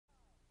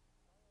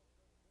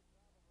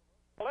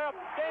Left,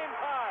 game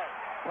time.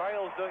 Tar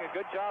Heels doing a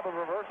good job of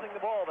reversing the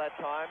ball that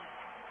time.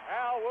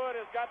 Al Wood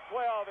has got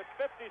 12. It's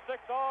 56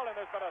 all, and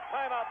there's been a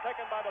timeout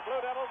taken by the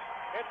Blue Devils.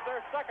 It's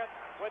their second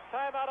with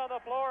timeout on the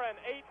floor and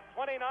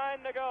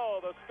 8:29 to go.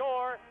 The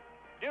score,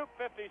 Duke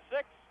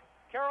 56,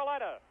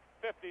 Carolina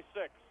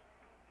 56.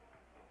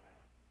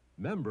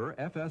 Member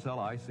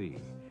FSLIC.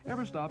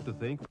 Ever stop to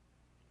think?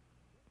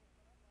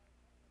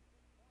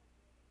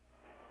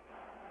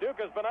 Duke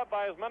has been up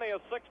by as many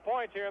as 6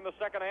 points here in the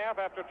second half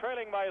after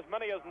trailing by as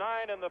many as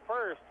 9 in the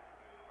first.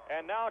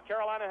 And now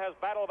Carolina has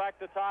battled back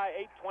to tie,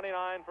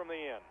 8:29 from the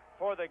end.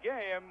 For the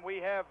game, we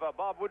have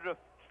Bob Woodruff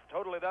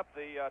total it up.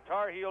 The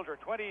Tar Heels are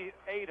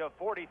 28 of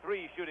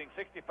 43, shooting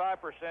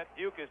 65%.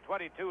 Duke is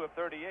 22 of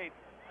 38,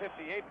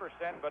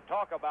 58%. But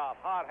talk about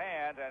hot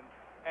hand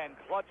and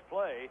clutch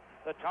play.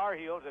 The Tar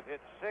Heels have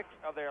hit 6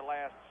 of their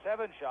last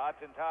 7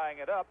 shots in tying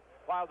it up,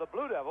 while the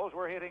Blue Devils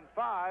were hitting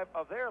 5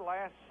 of their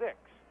last 6.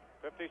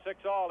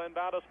 56 all,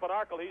 inbound to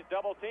Spanarkel. He's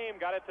double teamed,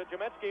 got it to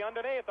Jaminski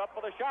underneath, up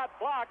for the shot,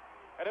 blocked.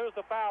 And who's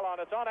the foul on?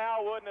 It's on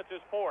Al Wood, and it's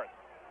his 4th.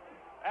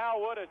 Al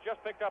Wood has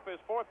just picked up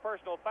his 4th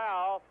personal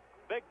foul.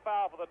 Big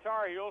foul for the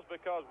Tar Heels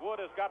because Wood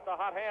has got the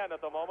hot hand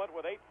at the moment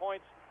with 8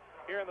 points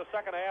here in the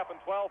second half and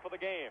 12 for the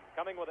game.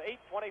 Coming with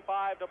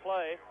 8:25 to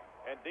play,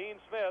 and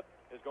Dean Smith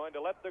is going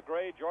to let the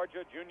Gray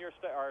Georgia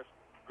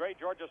Gray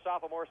Georgia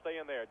sophomore stay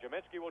in there.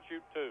 Jaminski will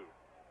shoot 2.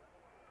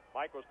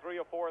 Mike was 3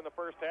 of 4 in the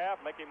first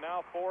half, make him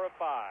now 4 of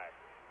 5.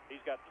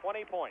 He's got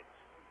 20 points.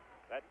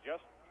 That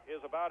just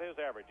is about his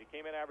average. He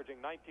came in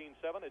averaging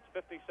 19.7. It's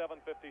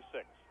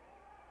 57-56.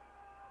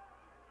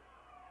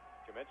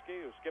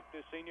 Jaminski, who skipped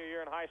his senior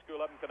year in high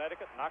school up in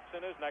Connecticut, knocks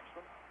in his next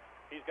one.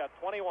 He's got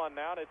 21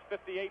 now, and it's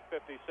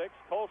 58-56.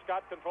 Cole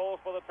Scott controls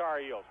for the Tar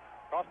Heels.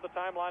 Across the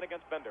timeline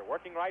against Bender,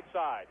 working right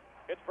side.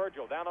 It's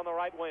Virgil down on the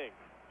right wing.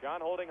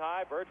 John holding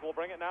high. Virgil will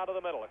bring it now to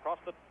the middle. Across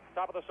the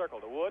top of the circle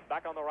to Wood,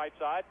 back on the right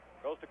side.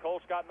 Goes to Cole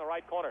Scott in the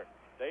right corner.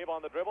 Dave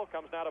on the dribble,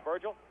 comes now to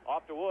Virgil.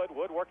 Off to Wood.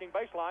 Wood working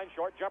baseline.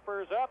 Short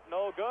jumper is up.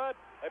 No good.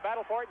 They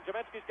battle for it, and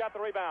Jaminski's got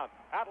the rebound.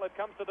 Outlet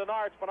comes to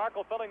Denard.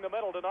 Spanarkel filling the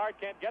middle. Denard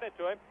can't get it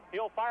to him.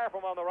 He'll fire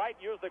from on the right.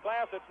 Use the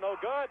glass. It's no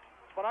good.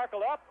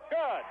 Spanarkel up.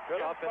 Good.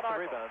 Good offensive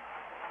rebound.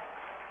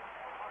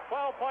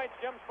 12 points,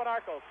 Jim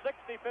Spanarkel.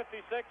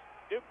 60-56.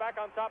 Duke back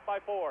on top by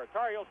 4.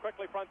 Tar Heels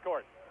quickly front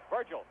court.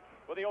 Virgil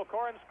with the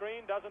O'Corin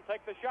screen. Doesn't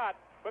take the shot.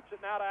 Whips it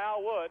now to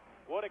Al Wood.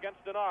 Wood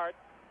against Denard.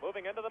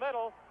 Moving into the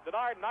middle.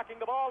 Denard knocking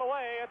the ball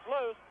away. It's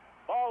loose.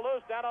 Ball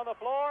loose down on the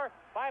floor.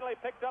 Finally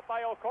picked up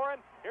by O'Corin.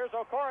 Here's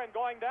O'Corin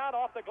going down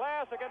off the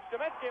glass against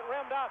Jaminski. It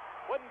rimmed out.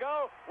 Wouldn't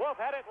go. Wolf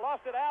had it.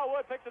 Lost it. Al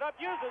Wood picks it up.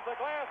 Uses the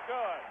glass.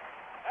 Good.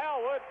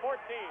 Al Wood, 14.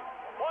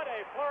 What a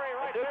flurry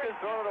right there. Duke has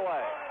thrown it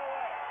away.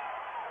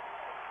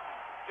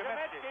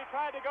 Jaminski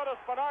tried to go to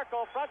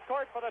Spanarkel. Front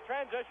court for the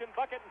transition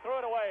bucket and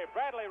threw it away.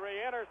 Bradley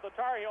re-enters the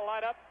Tar Heel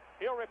lineup.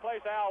 He'll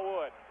replace Al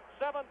Wood.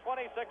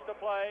 7:26 to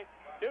play.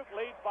 Duke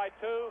leads by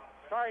 2.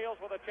 Tar Heels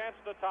with a chance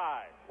to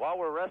tie. While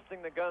we're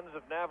resting the guns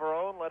of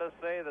Navarone, let us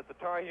say that the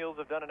Tar Heels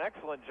have done an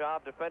excellent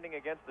job defending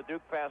against the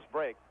Duke pass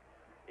break.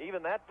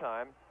 Even that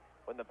time,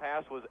 when the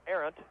pass was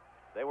errant,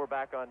 they were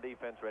back on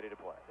defense ready to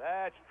play.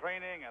 That's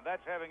training, and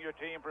that's having your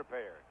team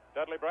prepared.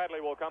 Dudley Bradley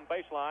will come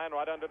baseline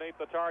right underneath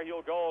the Tar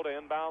Heel goal to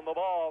inbound the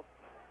ball.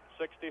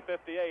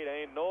 60-58.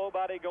 Ain't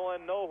nobody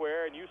going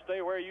nowhere, and you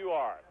stay where you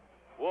are.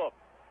 Wolf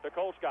to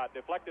Cole Scott,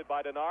 deflected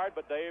by Denard,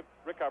 but Dave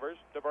recovers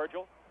to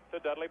Virgil, to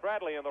Dudley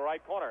Bradley in the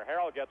right corner.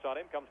 Harold gets on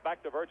him, comes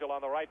back to Virgil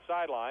on the right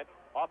sideline.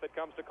 Off it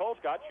comes to Cole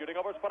Scott, shooting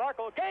over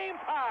Spanarkel. Game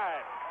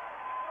time!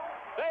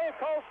 Dave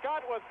Cole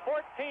Scott with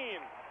 14.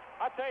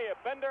 I tell you,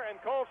 Bender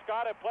and Cole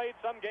Scott have played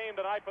some game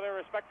tonight for their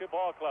respective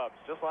ball clubs.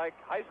 Just like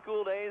high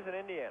school days in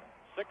Indiana.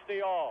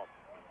 60 all.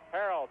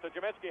 Harold to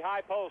Jaminski,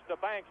 high post to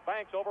Banks.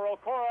 Banks over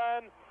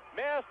O'Corin.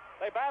 Missed.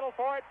 They battle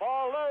for it.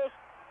 Ball loose.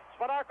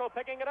 Spanarkel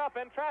picking it up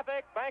in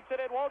traffic. Banks it.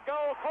 It won't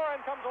go.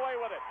 O'Corin comes away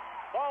with it.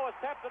 Ball was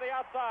tapped to the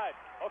outside.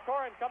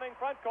 O'Corin coming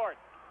front court.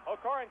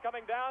 O'Corin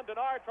coming down.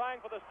 Denard trying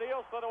for the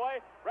steal. Slid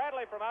away.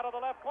 Bradley from out of the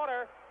left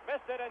corner.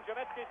 Missed it, and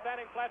Jaminski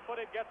standing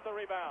flat-footed gets the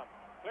rebound.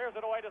 Clears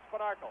it away to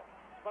Spanarkel.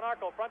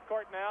 Spanarkel front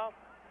court now.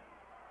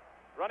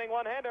 Running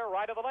one-hander,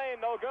 right of the lane,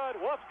 no good.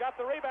 Wolf's got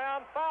the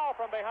rebound. Foul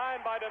from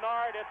behind by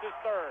Denard. It's his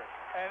 3rd.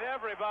 And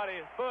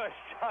everybody's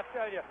bushed. I'll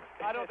tell you,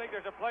 I don't think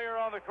there's a player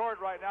on the court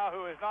right now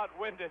who is not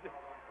winded.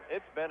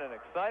 It's been an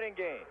exciting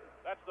game.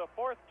 That's the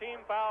 4th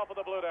team foul for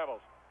the Blue Devils.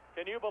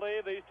 Can you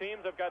believe these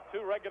teams have got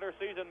 2 regular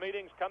season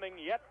meetings coming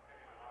yet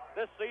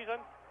this season?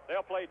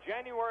 They'll play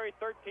January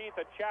 13th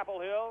at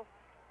Chapel Hill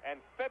and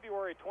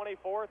February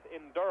 24th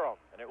in Durham.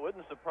 And it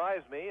wouldn't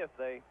surprise me if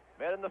they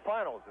met in the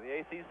finals of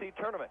the ACC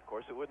tournament. Of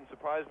course, it wouldn't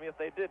surprise me if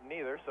they didn't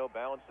either, so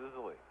balance is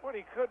the league. Well,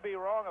 he could be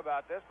wrong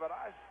about this, but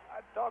I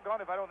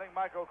doggone if I don't think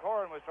Mike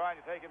O'Corin was trying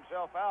to take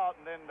himself out,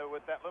 and then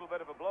with that little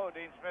bit of a blow,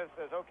 Dean Smith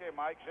says, okay,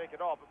 Mike, shake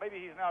it off. But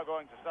maybe he's now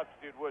going to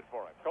substitute Wood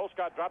for him. Cole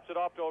Scott drops it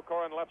off to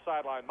O'Corin left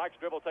sideline. Mike's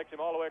dribble takes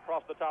him all the way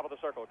across the top of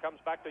the circle.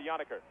 Comes back to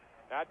Yoniker.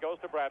 Now it goes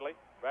to Bradley.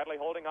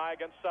 Bradley holding high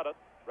against Sudduth.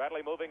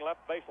 Bradley moving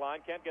left baseline.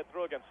 Can't get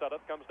through against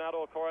Sudduth. Comes now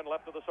to O'Corin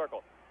left of the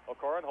circle.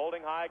 O'Corin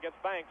holding high against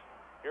Banks.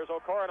 Here's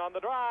O'Corin on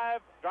the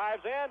drive.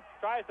 Drives in,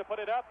 tries to put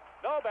it up.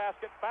 No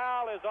basket.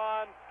 Foul is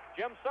on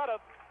Jim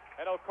Sudduth.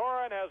 And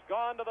O'Corin has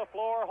gone to the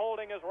floor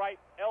holding his right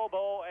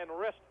elbow and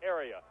wrist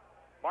area.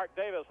 Mark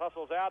Davis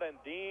hustles out, and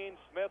Dean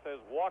Smith has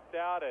walked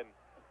out, and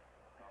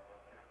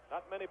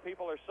not many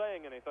people are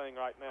saying anything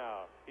right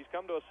now. He's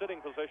come to a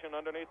sitting position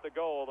underneath the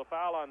goal. The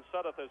foul on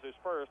Sudduth is his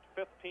first,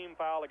 5th team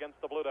foul against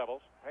the Blue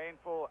Devils.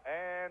 Painful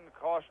and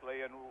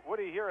costly. And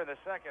Woody, here in the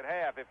second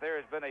half, if there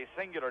has been a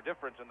singular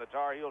difference in the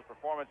Tar Heels'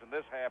 performance in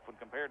this half when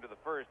compared to the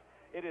first,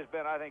 it has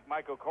been, I think,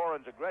 Mike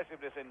O'Corin's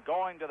aggressiveness in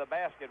going to the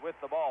basket with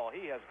the ball.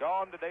 He has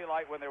gone to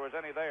daylight when there was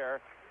any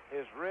there.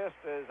 His wrist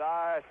is,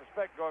 I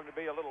suspect, going to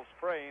be a little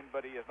sprained,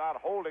 but he is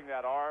not holding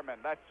that arm, and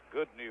that's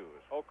good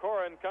news.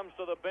 O'Corin comes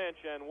to the bench,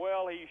 and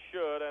well, he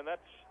should, and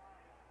that's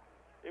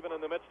even in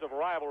the midst of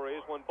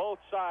rivalries. When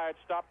both sides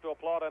stop to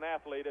applaud an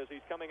athlete as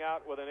he's coming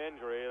out with an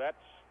injury,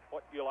 that's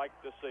what you like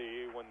to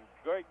see when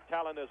great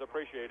talent is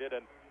appreciated.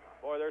 And,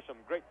 boy, there's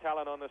some great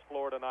talent on this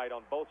floor tonight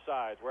on both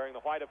sides, wearing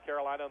the white of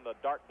Carolina and the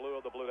dark blue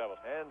of the Blue Devils.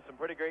 And some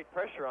pretty great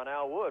pressure on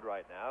Al Wood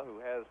right now, who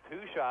has 2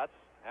 shots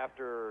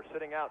after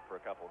sitting out for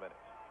a couple of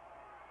minutes.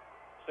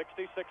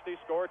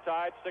 60-60 score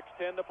tied,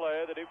 6:10 to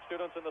play. The Duke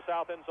students in the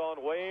south end zone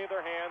wave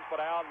their hands,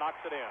 but Al knocks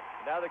it in.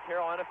 Now the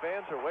Carolina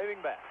fans are waving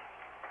back.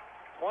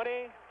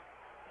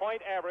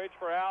 20-point average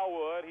for Al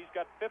Wood. He's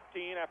got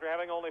 15 after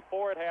having only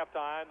 4 at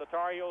halftime. The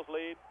Tar Heels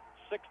lead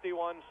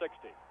 61-60.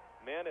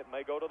 Men, it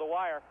may go to the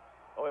wire.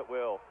 Oh, it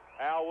will.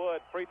 Al Wood,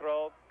 free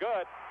throw,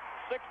 good.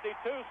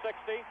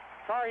 62-60.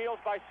 Tar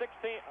Heels by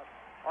 16.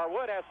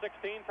 Wood has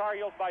 16. Tar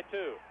Heels by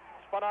 2.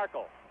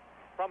 Spanarkel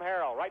from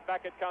Harrell. Right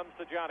back it comes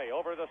to Johnny.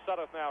 Over to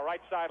Sudduth now. Right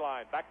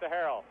sideline. Back to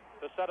Harrell.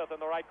 To Sudduth in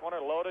the right corner.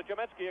 Low to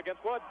Jaminsky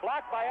against Wood.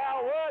 Blocked by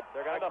Al Wood.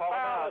 They're going to call him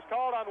out. The foul is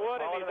called on Wood,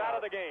 and he's out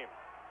of the game.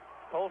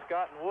 Cole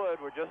Scott and Wood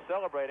were just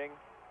celebrating,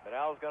 but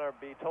Al's going to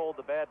be told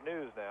the bad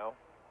news now.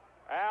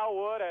 Al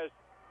Wood has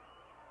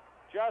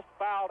just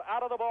fouled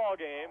out of the ball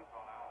game.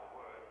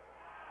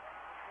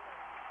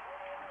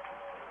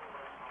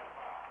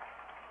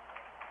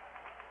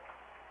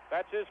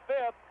 That's his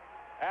 5th.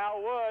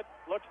 Al Wood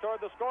looks toward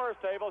the scorer's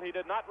table. He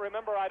did not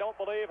remember, I don't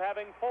believe,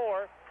 having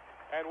 4.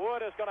 And Wood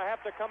is going to have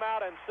to come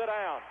out and sit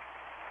down.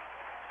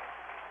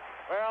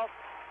 Well,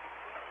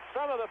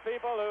 some of the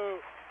people who,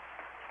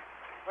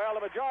 well,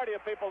 the majority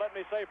of people, let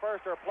me say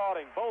first, are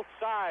applauding. Both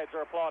sides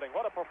are applauding.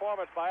 What a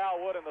performance by Al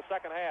Wood in the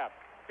second half.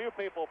 Few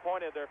people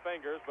pointed their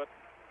fingers, but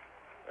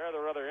they're the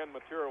rather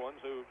immature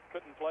ones who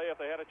couldn't play if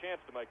they had a chance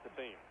to make the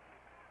team.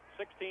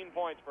 16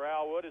 points for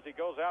Al Wood as he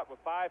goes out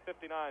with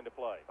 5:59 to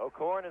play.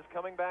 O'Corin is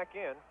coming back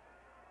in.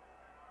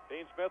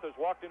 Dean Smith has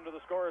walked him to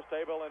the scorer's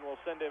table and will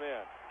send him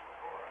in.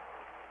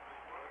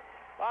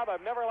 Bob,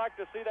 I've never liked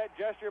to see that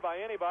gesture by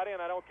anybody,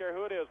 and I don't care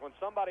who it is. When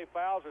somebody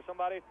fouls or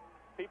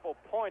people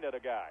point at a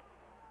guy.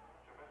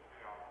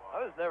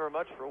 I was never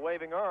much for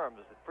waving arms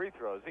at free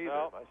throws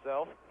either,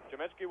 myself.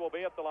 Jaminsky will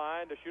be at the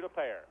line to shoot a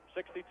pair.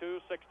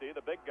 62-60,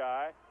 the big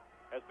guy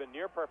has been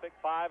near perfect,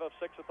 5 of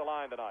 6 at the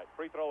line tonight.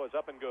 Free throw is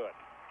up and good.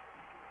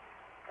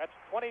 That's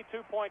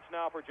 22 points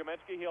now for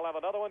Jaminsky. He'll have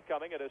another one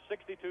coming. It is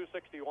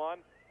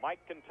 62-61.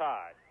 Mike can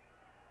tie.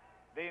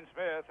 Dean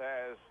Smith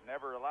has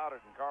never allowed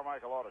it in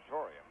Carmichael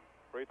Auditorium.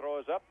 Free throw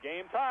is up.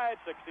 Game tied,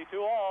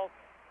 62-all.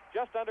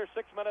 Just under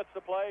 6 minutes to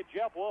play.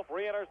 Jeff Wolf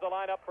re-enters the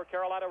lineup for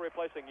Carolina,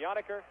 replacing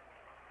Yoniker.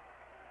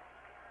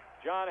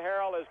 John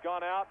Harrell has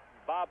gone out.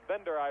 Bob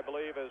Bender, I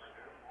believe, has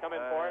come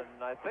in for him.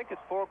 I think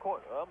it's 4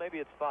 quarters. Well, maybe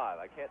it's 5.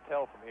 I can't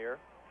tell from here.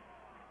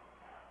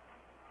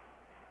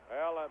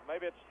 Well,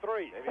 maybe it's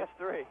 3. Maybe it's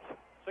 3.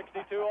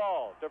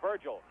 62-all to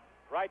Virgil.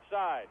 Right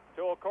side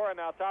to O'Corin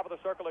now, top of the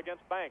circle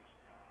against Banks.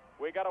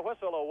 We got a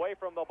whistle away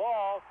from the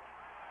ball,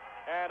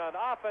 and an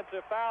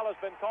offensive foul has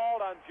been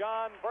called on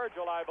John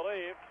Virgil, I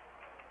believe.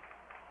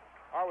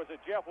 Or was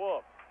it Jeff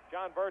Wolf?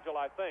 John Virgil,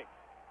 I think.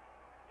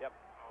 Yep.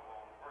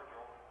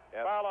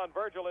 Foul on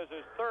Virgil is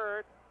his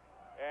 3rd.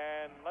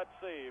 And let's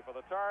see, for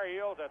the Tar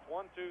Heels, that's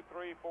 1, 2,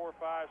 3, 4,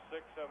 5,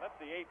 6, 7. That's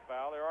the 8th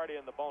foul. They're already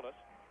in the bonus.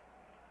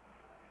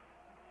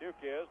 Duke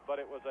is, but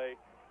it was a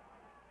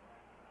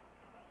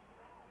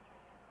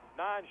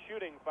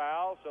non-shooting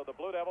foul, so the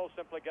Blue Devils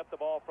simply get the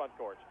ball front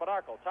court.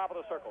 Spanarkel, top of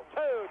the circle.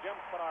 2, Jim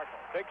Spanarkel.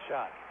 Big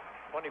shot,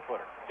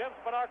 20-footer. Jim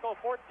Spanarkel,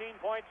 14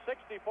 points,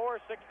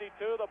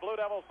 64-62. The Blue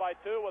Devils by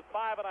 2 with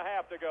 5.5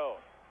 to go.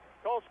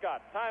 Cole Scott,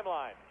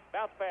 timeline,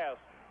 bounce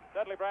pass.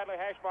 Dudley Bradley,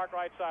 hash mark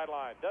right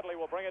sideline. Dudley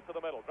will bring it to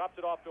the middle, drops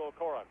it off to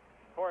O'Corin.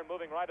 O'Corin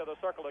moving right of the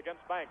circle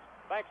against Banks.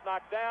 Banks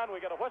knocked down.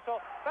 We get a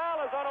whistle. Foul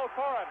is on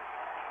O'Corin.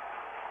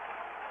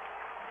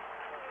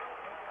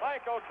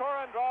 Mike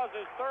O'Corin draws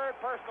his 3rd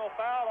personal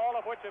foul, all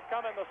of which have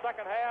come in the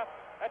second half.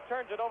 That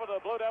turns it over to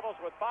the Blue Devils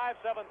with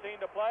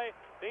 5:17 to play.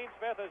 Dean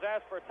Smith has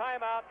asked for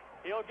timeout.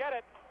 He'll get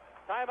it.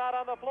 Timeout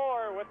on the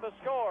floor with the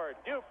score.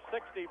 Duke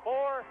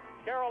 64,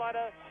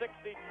 Carolina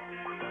 60.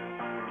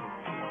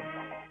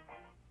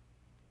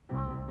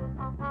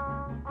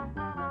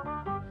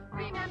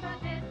 Remember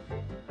this,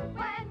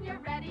 when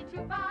you're ready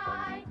to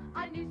buy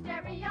a new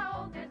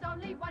stereo, there's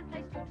only one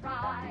place to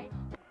try.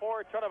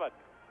 4 tournament.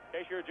 In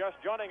case you're just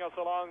joining us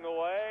along the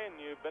way and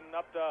you've been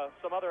up to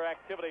some other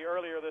activity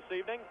earlier this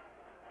evening,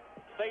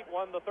 State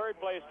won the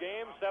third-place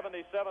game,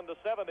 77-70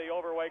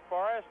 over Wake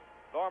Forest.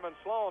 Norman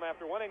Sloan,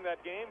 after winning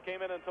that game,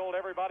 came in and told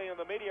everybody in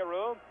the media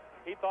room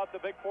he thought the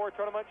Big Four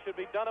tournament should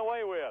be done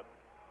away with.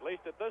 At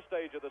least at this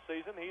stage of the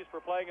season. He's for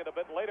playing it a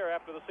bit later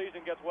after the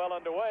season gets well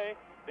underway.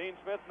 Dean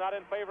Smith's not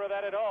in favor of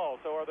that at all.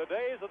 So are the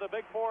days of the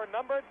Big Four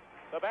numbered?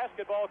 The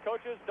basketball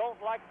coaches don't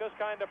like this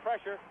kind of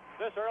pressure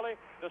this early,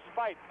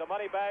 despite the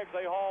money bags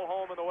they haul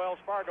home in the Wells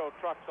Fargo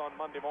trucks on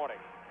Monday morning.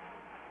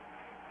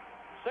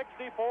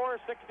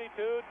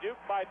 64-62, Duke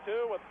by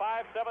 2 with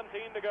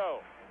 5:17 to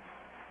go.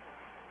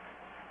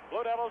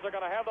 Blue Devils are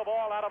going to have the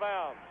ball out of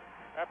bounds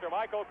after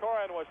Michael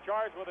Corrin was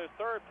charged with his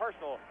third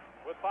personal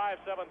with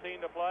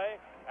 5:17 to play.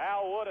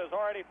 Al Wood has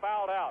already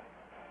fouled out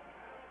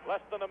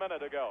less than a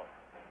minute ago.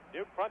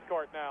 Duke front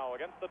court now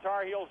against the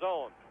Tar Heel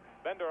zone.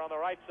 Bender on the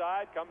right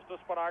side, comes to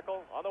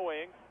Spanarkel on the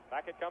wing.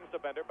 Back it comes to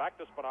Bender, back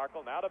to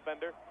Spanarkel, now to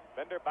Bender.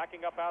 Bender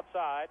backing up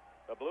outside.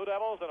 The Blue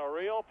Devils in a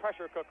real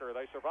pressure cooker.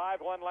 They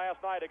survived one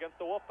last night against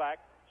the Wolfpack,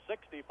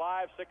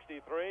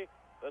 65-63.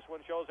 This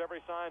one shows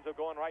every signs of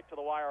going right to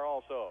the wire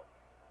also.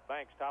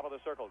 Banks, top of the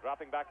circle,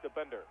 dropping back to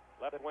Bender.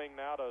 Left wing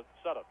now to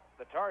Sutton.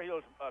 The Tar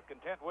Heels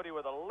content, Woody,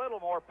 with a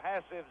little more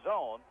passive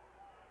zone.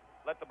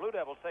 Let the Blue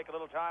Devils take a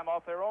little time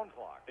off their own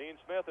clock. Dean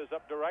Smith is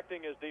up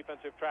directing his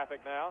defensive traffic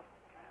now.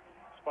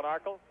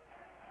 Spanarkel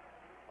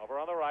over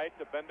on the right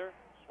to Bender.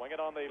 Swing it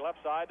on the left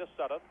side to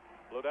Sutton.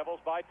 Blue Devils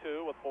by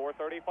 2 with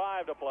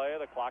 4:35 to play.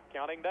 The clock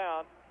counting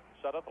down.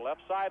 Sutton left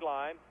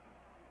sideline.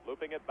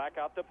 Looping it back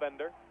out to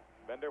Bender.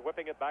 Bender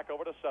whipping it back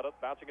over to Sutton.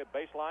 Bouncing it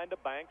baseline to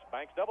Banks.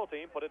 Banks double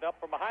team. Put it up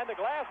from behind the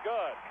glass.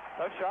 Good.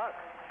 Tough shot.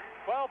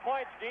 12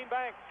 points. Gene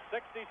Banks.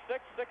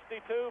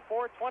 66-62.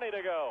 4:20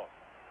 to go.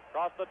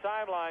 Across the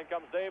timeline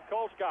comes Dave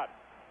Colescott.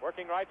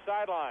 Working right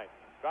sideline.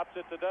 Drops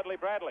it to Dudley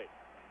Bradley.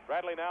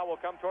 Bradley now will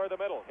come toward the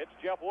middle. Hits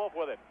Jeff Wolf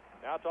with it.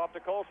 Now it's off to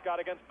Colescott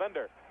against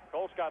Bender.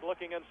 Colescott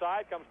looking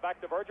inside, comes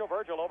back to Virgil.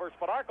 Virgil over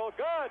Spanarkel.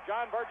 Good!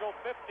 John Virgil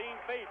 15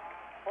 feet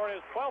for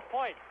his 12th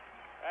point.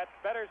 That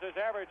betters his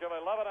average of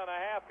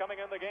 11.5 coming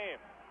in the game.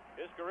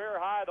 His career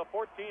high, the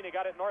 14, he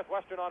got at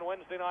Northwestern on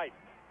Wednesday night.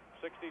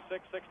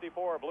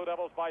 66-64, Blue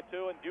Devils by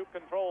 2, and Duke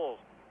controls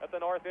at the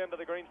north end of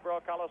the Greensboro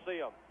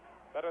Coliseum.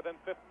 Better than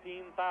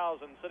 15,000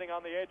 sitting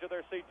on the edge of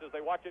their seats as they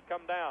watch it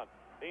come down.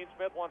 Dean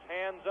Smith wants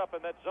hands up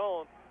in that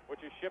zone,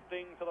 which is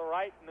shifting to the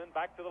right and then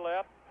back to the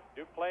left.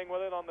 Duke playing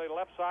with it on the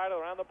left side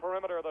around the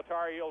perimeter of the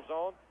Tar Heel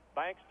zone.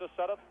 Banks to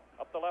Sutton,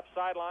 up the left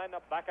sideline,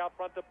 up back out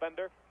front to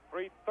Bender.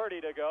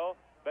 3:30 to go.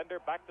 Bender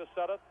back to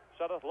Sutton.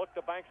 Sutton look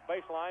to Banks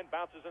baseline,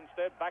 bounces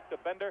instead back to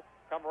Bender.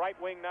 Come right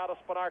wing now to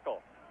Spanarkel.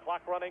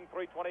 Clock running,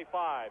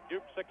 3:25.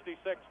 Duke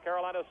 66,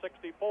 Carolina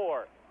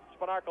 64.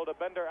 Spanarkel to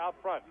Bender out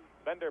front.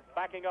 Bender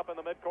backing up in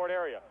the midcourt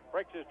area.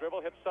 Breaks his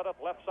dribble, hits Sutton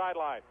left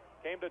sideline.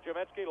 Came to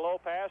Jemetsky, low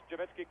pass.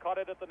 Jemetsky caught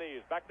it at the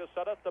knees. Back to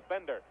Sutton to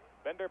Bender.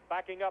 Bender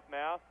backing up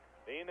now.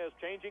 Dean is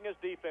changing his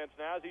defense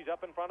now as he's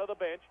up in front of the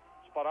bench.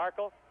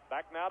 Spanarkel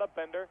back now to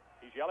Bender.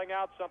 He's yelling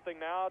out something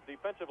now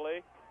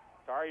defensively.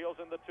 Tar Heels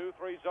in the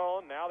 2-3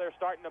 zone. Now they're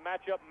starting to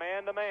match up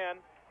man-to-man.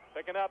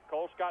 Picking up.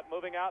 Colescott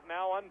moving out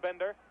now on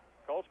Bender.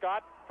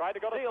 Colescott tried to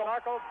go to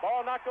Spanarkel.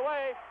 Ball knocked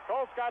away.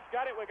 Colescott's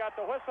got it. We got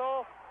the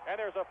whistle. And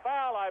there's a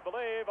foul, I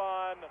believe,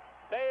 on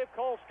Dave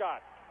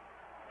Colescott.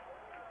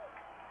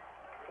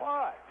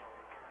 What?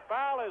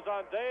 Foul is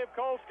on Dave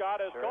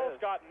Colescott as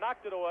Colescott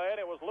knocked it away, and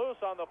it was loose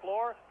on the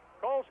floor.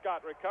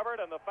 Colescott recovered,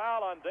 and the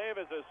foul on Dave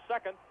is his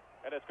second,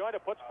 and it's going to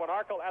put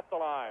Spanarkel at the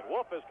line.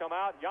 Wolf has come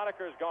out.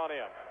 Yoniker's gone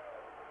in.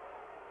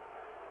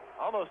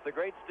 Almost a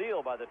great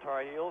steal by the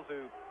Tar Heels,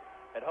 who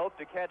had hoped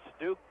to catch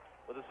Duke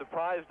with a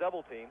surprise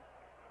double team.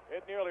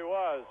 It nearly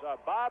was.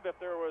 Bob, if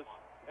there was,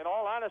 in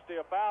all honesty,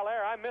 a foul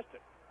there, I missed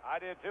it. I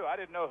did too. I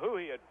didn't know who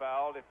he had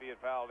fouled, if he had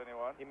fouled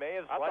anyone. He may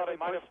have I thought slightly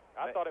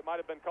it might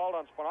have been called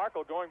on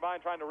Spanarkel going by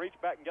and trying to reach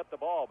back and get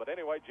the ball. But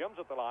anyway, Jim's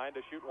at the line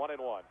to shoot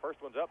 1-and-1.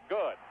 First one's up.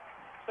 Good.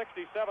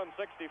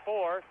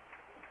 67-64.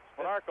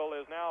 Spanarkel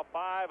is now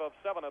 5 of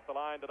 7 at the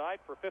line tonight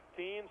for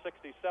 15,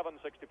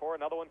 67-64.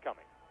 Another one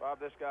coming. Bob,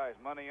 this guy's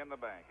money in the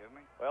bank, isn't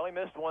he? Well, he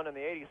missed one in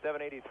the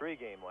 87-83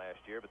 game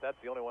last year, but that's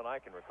the only one I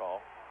can recall.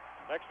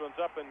 Next one's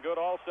up and good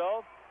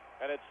also.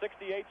 And it's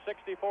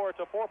 68-64. It's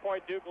a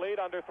 4-point Duke lead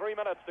under 3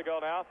 minutes to go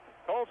now.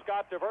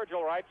 Colescott to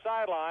Virgil, right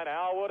sideline.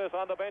 Al Wood is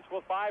on the bench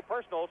with 5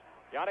 personals.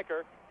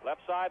 Yoniker,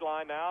 left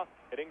sideline now,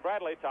 hitting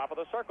Bradley, top of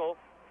the circle.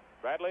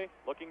 Bradley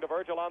looking to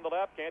Virgil on the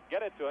left, can't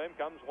get it to him.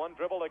 Comes one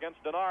dribble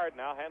against Denard.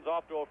 Now hands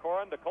off to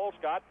O'Corin to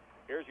Colescott.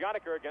 Here's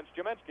Yoniker against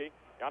Jemensky.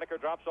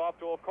 Yoniker drops off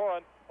to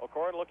O'Corin.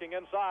 O'Corin looking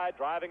inside,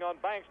 driving on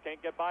Banks.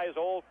 Can't get by his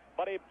old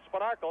buddy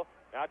Spanarkel.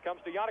 Now it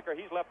comes to Yoniker.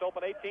 He's left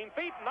open 18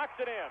 feet and knocks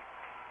it in.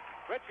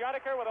 Rich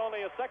Yoniker with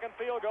only a second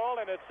field goal,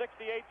 and it's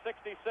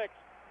 68-66.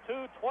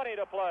 2:20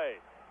 to play.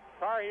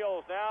 Tar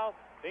Heels now.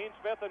 Dean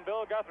Smith and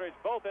Bill Guthridge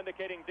both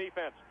indicating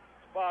defense.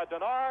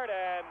 Denard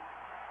and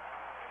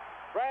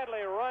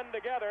Bradley run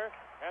together,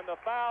 and the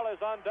foul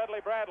is on Dudley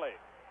Bradley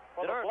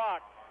for the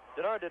block.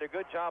 Denard did a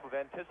good job of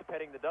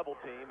anticipating the double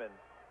team and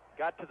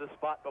got to the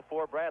spot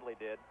before Bradley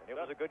did, and it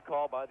was a good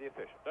call by the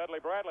official. Dudley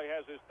Bradley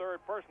has his third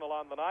personal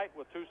on the night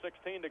with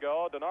 2:16 to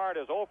go. Denard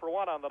is 0 for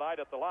 1 on the night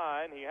at the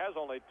line. He has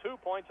only 2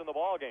 points in the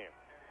ball game.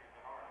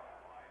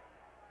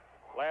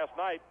 Last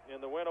night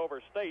in the win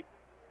over State,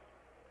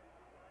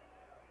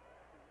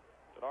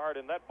 Denard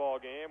in that ball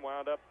game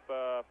wound up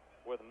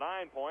with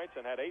 9 points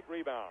and had 8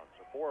 rebounds.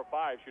 A 4 of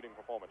 5 shooting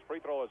performance. Free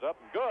throw is up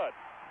and good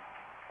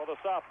for the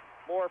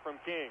sophomore from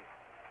King.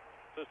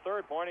 It's his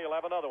third point. He'll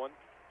have another one.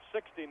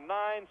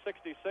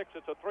 69-66.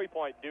 It's a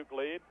 3-point Duke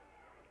lead.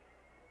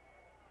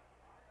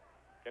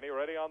 Kenny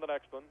ready on the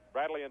next one.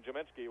 Bradley and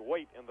Jaminsky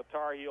wait in the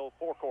Tar Heel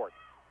forecourt.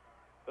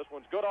 This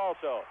one's good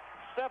also.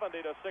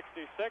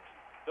 70-66.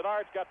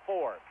 Denard's got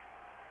 4.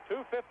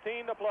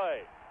 2:15 to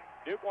play.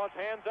 Duke wants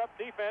hands-up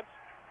defense.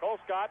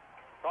 Colescott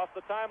across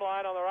the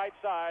timeline on the right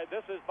side.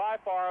 This has by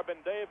far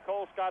been Dave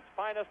Colescott's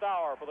finest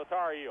hour for the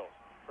Tar Heels,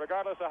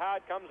 regardless of how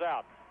it comes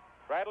out.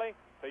 Bradley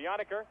to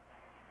Yoniker.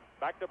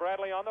 Back to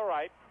Bradley on the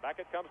right. Back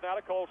it comes now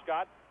to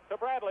Colescott. To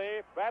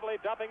Bradley. Bradley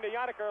dumping to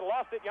Yoniker.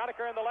 Lost it.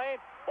 Yoniker in the lane.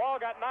 Ball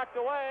got knocked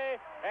away,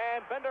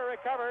 and Bender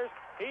recovers.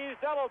 He's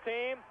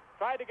double-teamed.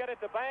 Tried to get it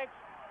to Banks.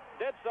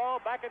 Did so.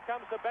 Back it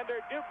comes to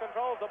Bender. Duke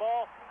controls the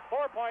ball.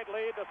 4-point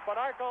lead to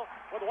Spanarkel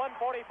with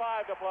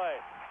 1:45 to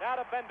play. Now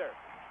to Bender.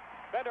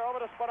 Bender over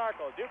to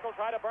Spanarkel. Duke will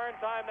try to burn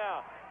time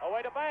now.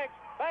 Away to Banks.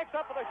 Banks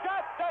up for the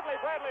shot. Dudley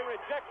Bradley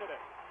rejected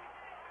it.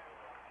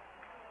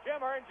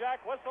 Jim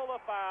Hernjack whistled a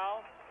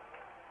foul.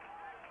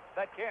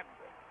 That can't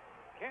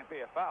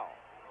be a foul.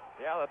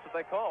 Yeah, that's what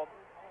they called.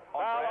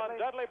 Foul on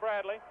Dudley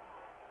Bradley.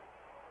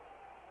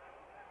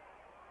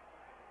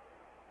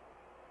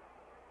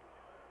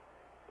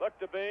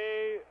 Looked to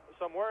be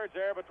some words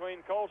there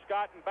between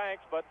Colescott and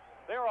Banks, but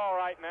they're all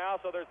right now.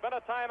 So there's been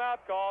a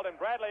timeout called, and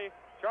Bradley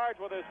charged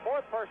with his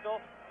 4th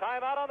personal.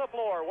 Timeout on the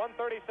floor.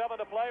 1:37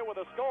 to play with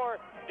a score.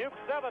 Duke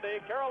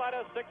 70,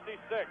 Carolina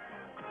 66.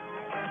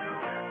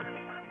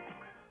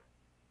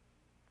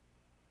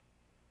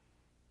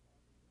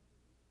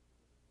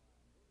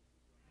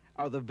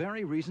 Are the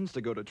very reasons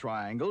to go to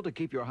Triangle to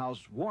keep your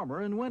house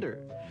warmer in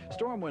winter.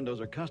 Storm windows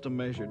are custom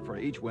measured for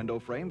each window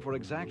frame for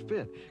exact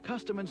fit,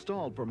 custom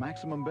installed for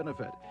maximum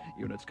benefit.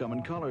 Units come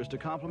in colors to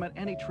complement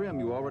any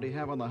trim you already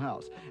have on the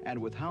house. And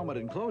with helmet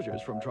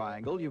enclosures from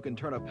Triangle, you can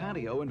turn a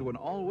patio into an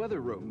all-weather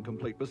room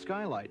complete with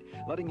skylight,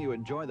 letting you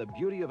enjoy the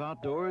beauty of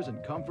outdoors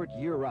and comfort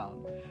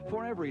year-round.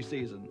 For every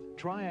season,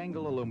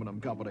 Triangle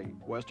Aluminum Company,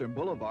 Western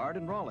Boulevard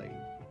in Raleigh.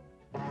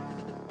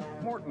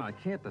 Morton, I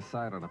can't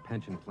decide on a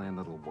pension plan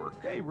that'll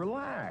work. Hey,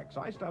 relax.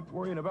 I stopped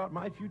worrying about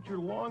my future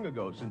long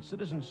ago since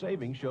Citizen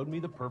Savings showed me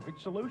the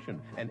perfect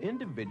solution, an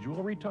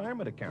individual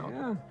retirement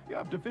account. Yeah,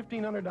 up to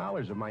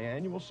 $1,500 of my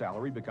annual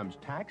salary becomes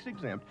tax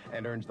exempt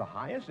and earns the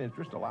highest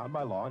interest allowed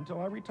by law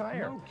until I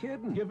retire. No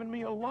kidding. Giving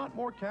me a lot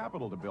more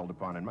capital to build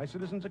upon in my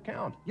Citizens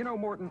account. You know,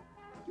 Morton,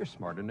 you're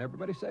smarter than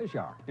everybody says you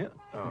are. Yeah.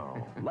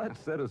 Oh. Let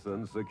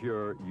Citizens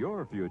secure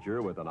your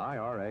future with an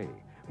IRA.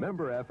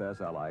 Member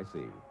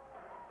FSLIC.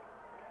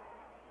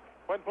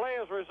 When play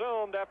is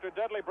resumed after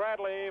Dudley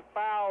Bradley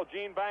fouled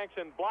Gene Banks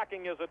in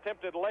blocking his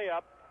attempted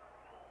layup,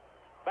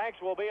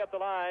 Banks will be at the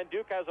line.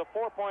 Duke has a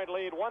 4-point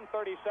lead,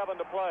 1:37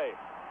 to play.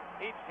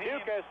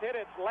 Duke has hit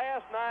its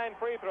last 9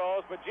 free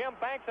throws, but Jim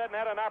Banks hadn't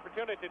had an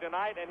opportunity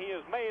tonight, and he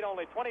has made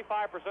only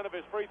 25% of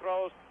his free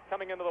throws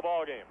coming into the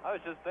ball game. I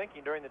was just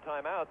thinking during the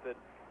timeout that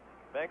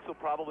Banks will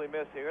probably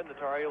miss here, and the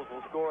Tar Heels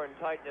will score and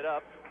tighten it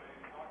up.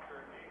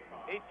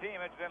 Each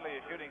team, incidentally,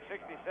 is shooting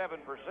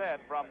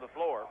 67% from the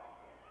floor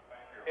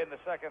in the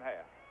second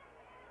half.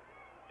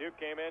 Duke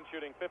came in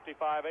shooting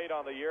 55-8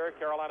 on the year.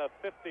 Carolina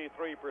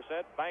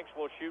 53%. Banks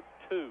will shoot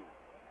 2.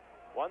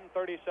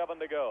 1:37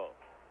 to go.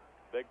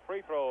 Big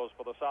free throws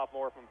for the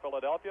sophomore from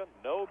Philadelphia.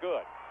 No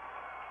good.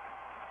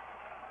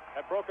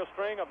 That broke a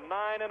string of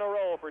 9 in a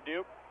row for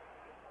Duke.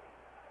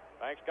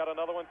 Banks got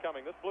another one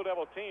coming. This Blue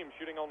Devil team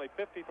shooting only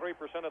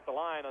 53% at the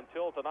line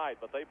until tonight,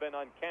 but they've been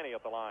uncanny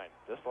at the line.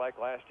 Just like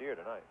last year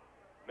tonight.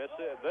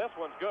 This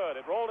one's good.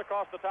 It rolled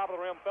across the top of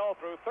the rim, fell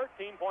through.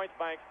 13 points,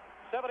 Banks.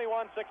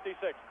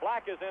 71-66.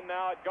 Black is in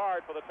now at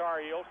guard for the Tar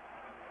Heels.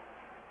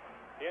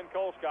 In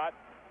Colescott.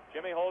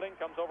 Jimmy Holding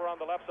comes over on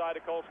the left side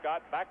of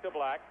Colescott. Back to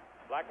Black.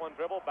 Black one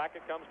dribble. Back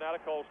it comes now to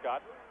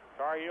Colescott.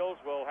 Tar Heels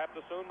will have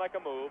to soon make a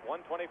move.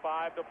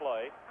 1:25 to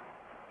play.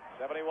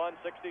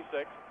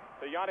 71-66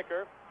 to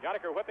Yoniker.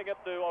 Yoniker whipping it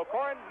to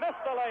O'Corn.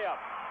 Missed the layup.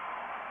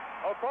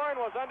 O'Corn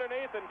was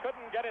underneath and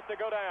couldn't get it to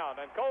go down.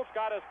 And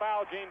Colescott has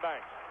fouled Gene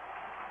Banks.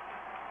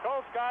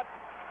 Colescott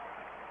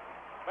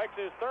makes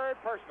his 3rd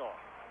personal.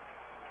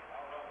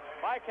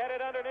 Mike had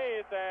it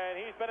underneath, and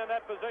he's been in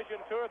that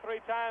position 2 or 3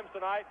 times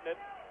tonight, and it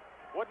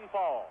wouldn't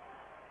fall.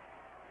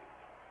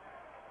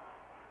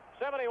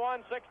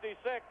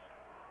 71-66.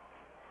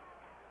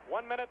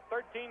 1 minute,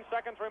 13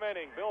 seconds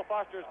remaining. Bill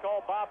Foster's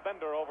called Bob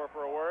Bender over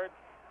for a word.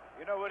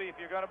 You know, Woody, if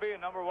you're going to be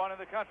number 1 in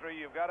the country,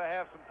 you've got to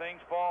have some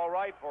things fall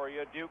right for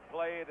you. Duke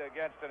played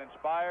against an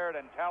inspired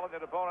and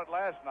talented opponent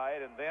last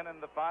night, and then in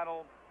the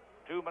final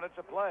 2 minutes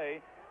of play,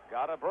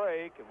 got a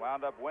break and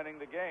wound up winning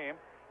the game.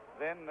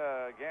 Then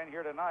again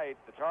here tonight,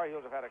 the Tar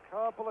Heels have had a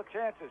couple of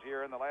chances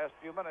here in the last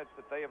few minutes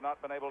that they have not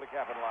been able to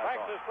capitalize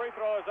on. Banks' free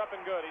throw is up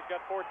and good. He's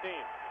got 14.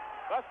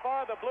 Thus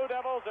far, the Blue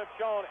Devils have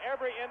shown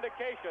every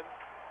indication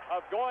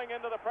of going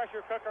into the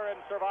pressure cooker and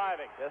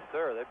surviving. Yes,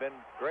 sir. They've been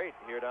great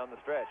here down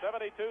the stretch.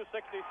 72-66,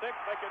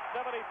 make it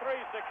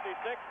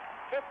 73-66,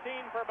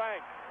 15 for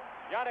Banks.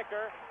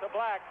 Yoniker to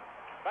Black.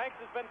 Banks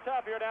has been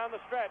tough here down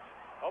the stretch.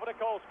 Over to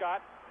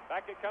Colescott.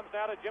 Back it comes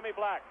now to Jimmy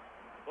Black.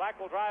 Black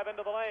will drive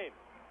into the lane.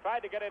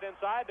 Tried to get it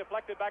inside,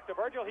 deflected back to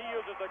Virgil. He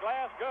uses the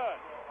glass. Good.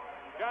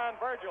 John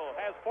Virgil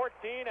has 14,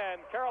 and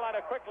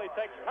Carolina quickly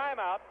takes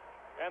timeout,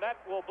 and that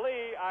will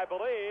be, I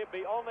believe,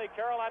 only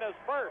Carolina's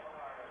first.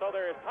 So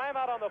there is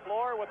timeout on the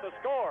floor with the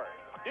score.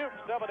 Duke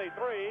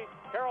 73,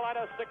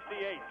 Carolina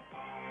 68.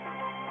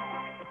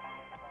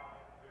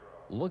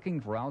 Looking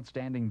for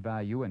outstanding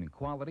value and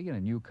quality in a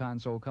new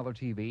console color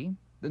TV?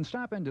 Then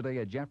stop in today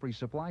at Jeffrey's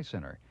Supply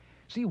Center.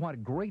 See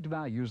what great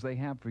values they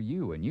have for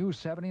you in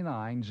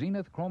U79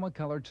 Zenith Chroma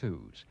Color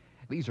 2s.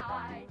 These are...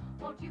 Hi,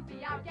 won't you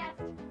be our guest?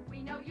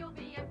 We know you'll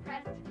be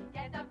impressed.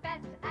 Get the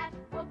best at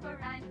Woofer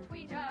and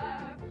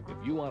Tweeter.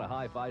 If you want a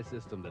hi-fi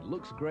system that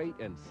looks great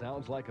and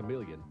sounds like a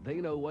million, they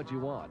know what you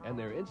want, and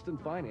their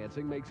instant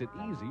financing makes it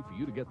easy for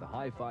you to get the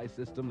hi-fi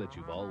system that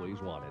you've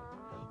always wanted.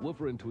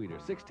 Woofer and Tweeter,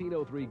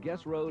 1603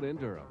 Guest Road in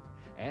Durham,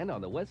 and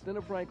on the west end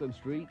of Franklin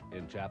Street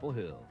in Chapel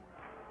Hill.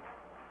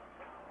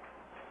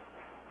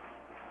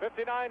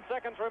 59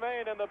 seconds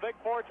remain in the Big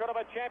Four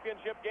Tournament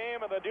Championship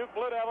game, and the Duke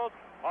Blue Devils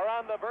are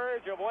on the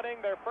verge of winning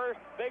their first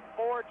Big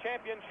Four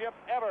championship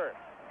ever.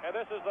 And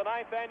this is the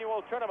 9th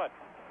annual tournament.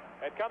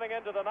 And coming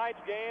into the night's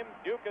game,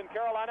 Duke and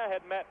Carolina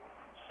had met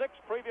 6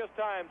 previous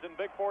times in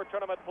Big Four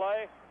tournament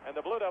play, and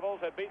the Blue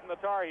Devils had beaten the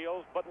Tar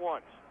Heels but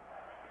once.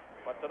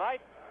 But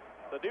tonight,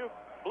 the Duke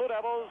Blue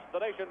Devils, the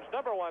nation's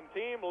 #1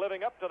 team,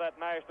 living up to that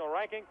national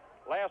ranking.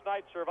 Last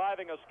night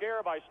surviving a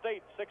scare by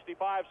State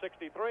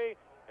 65-63.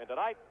 And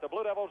tonight, the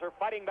Blue Devils are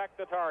fighting back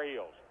the Tar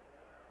Heels.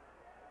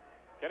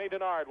 Kenny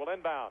Denard will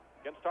inbound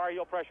against Tar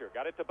Heel pressure.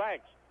 Got it to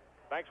Banks.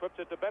 Banks whips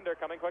it to Bender,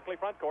 coming quickly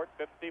front court.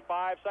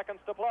 55 seconds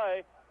to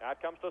play. Now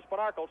it comes to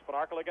Spanarkel.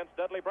 Spanarkel against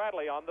Dudley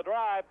Bradley on the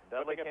drive.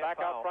 Dudley Putting it can't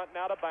back out foul. front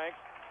now to Banks.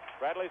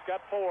 Bradley's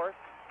got 4.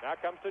 Now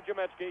it comes to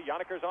Jaminsky.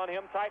 Yoniker's on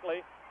him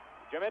tightly.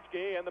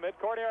 Jaminsky in the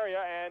midcourt area,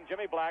 and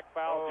Jimmy Black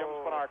fouls Jim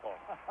Spanarkel.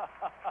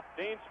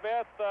 Dean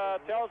Smith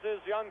tells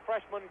his young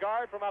freshman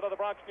guard from out of the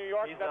Bronx, New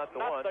York, He's that's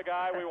not the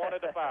guy we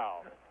wanted to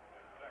foul.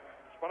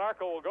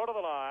 Spanarkel will go to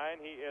the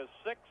line. He is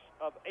 6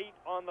 of 8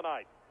 on the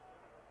night.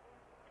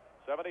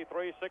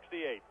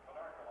 73-68.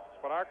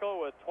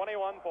 Spanarkel with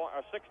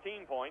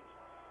 16 points.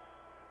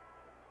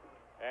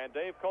 And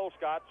Dave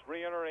Colescott's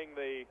re-entering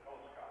the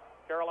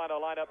Carolina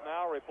lineup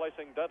now,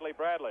 replacing Dudley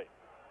Bradley.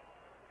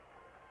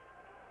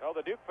 Well,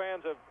 the Duke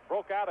fans have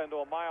broke out into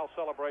a mild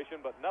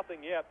celebration, but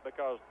nothing yet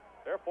because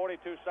there are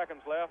 42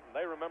 seconds left, and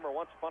they remember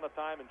once upon a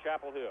time in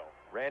Chapel Hill.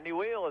 Randy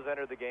Wheel has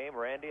entered the game.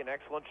 Randy, an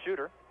excellent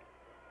shooter.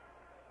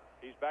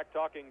 He's back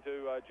talking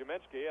to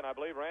Jaminsky, and I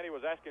believe Randy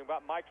was asking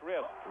about Mike's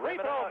wrist. Free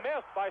throw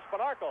missed by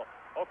Spanarkel.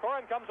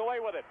 O'Corin comes away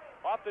with it.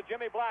 Off to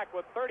Jimmy Black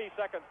with 39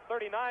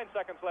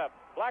 seconds left.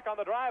 Black on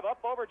the drive,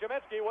 up over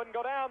Jaminsky, wouldn't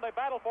go down. They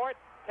battle for it.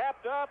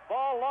 Tapped up,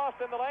 ball lost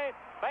in the lane.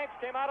 Banks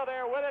came out of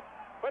there with it.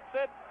 Puts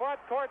it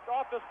front court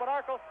off to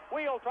Spanarkel.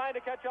 Wheel trying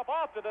to catch up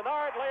off to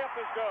Denard. Layup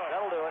is good.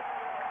 That'll do it.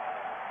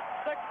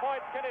 6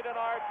 points, Kenny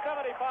Denard,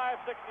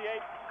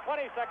 75-68.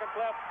 20 seconds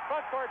left.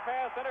 Front court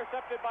pass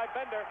intercepted by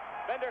Bender.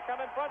 Bender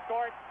coming front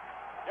court.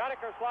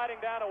 Yoniker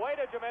sliding down away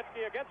to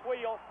Jaminsky against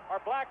Wheel,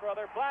 or Black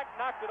rather. Black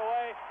knocked it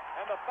away,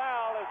 and the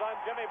foul is on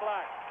Jimmy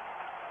Black.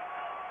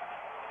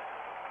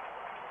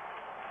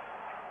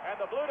 And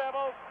the Blue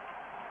Devils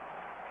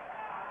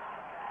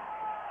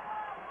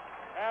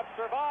have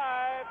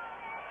survived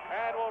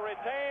and will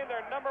retain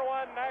their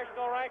 #1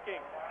 national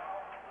ranking.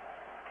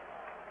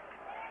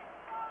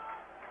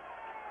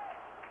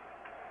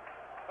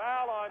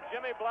 Foul on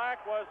Jimmy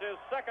Black was his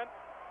second.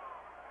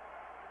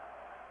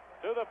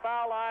 To the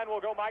foul line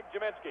will go Mike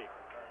Jaminsky.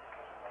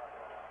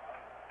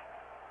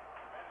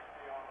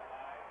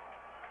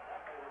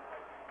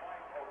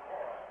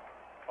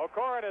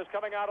 O'Corin is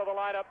coming out of the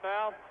lineup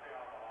now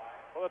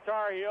for the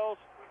Tar Heels.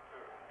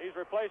 He's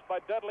replaced by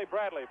Dudley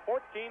Bradley.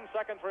 14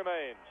 seconds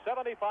remain.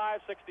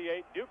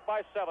 75-68. Duke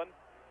by 7.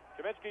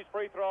 Jaminsky's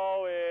free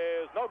throw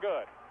is no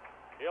good.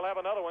 He'll have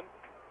another one.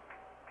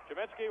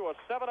 Jaminsky was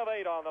 7 of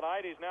 8 on the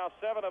night. He's now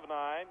 7 of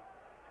 9.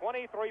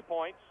 23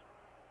 points.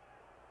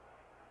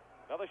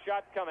 Another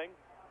shot coming.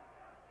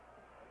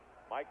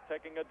 Mike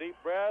taking a deep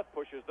breath,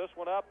 pushes this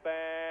one up,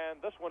 and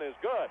this one is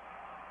good.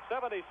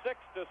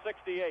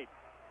 76-68.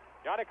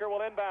 Yoniker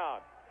will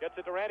inbound. Gets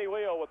it to Randy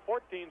Wheel with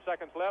 14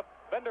 seconds left.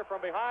 Bender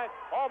from behind,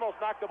 almost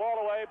knocked the ball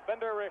away.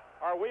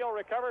 Wheel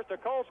recovers to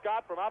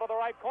Colescott from out of the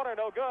right corner,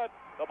 no good.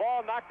 The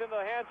ball knocked into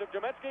the hands of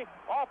Jaminsky.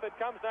 Off it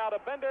comes now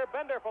to Bender.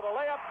 Bender for the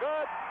layup,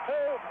 good.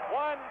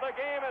 2-1, the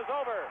game is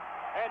over.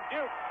 And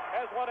Duke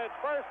has won its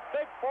first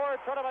Big Four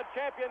tournament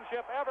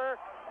championship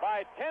ever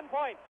by 10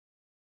 points.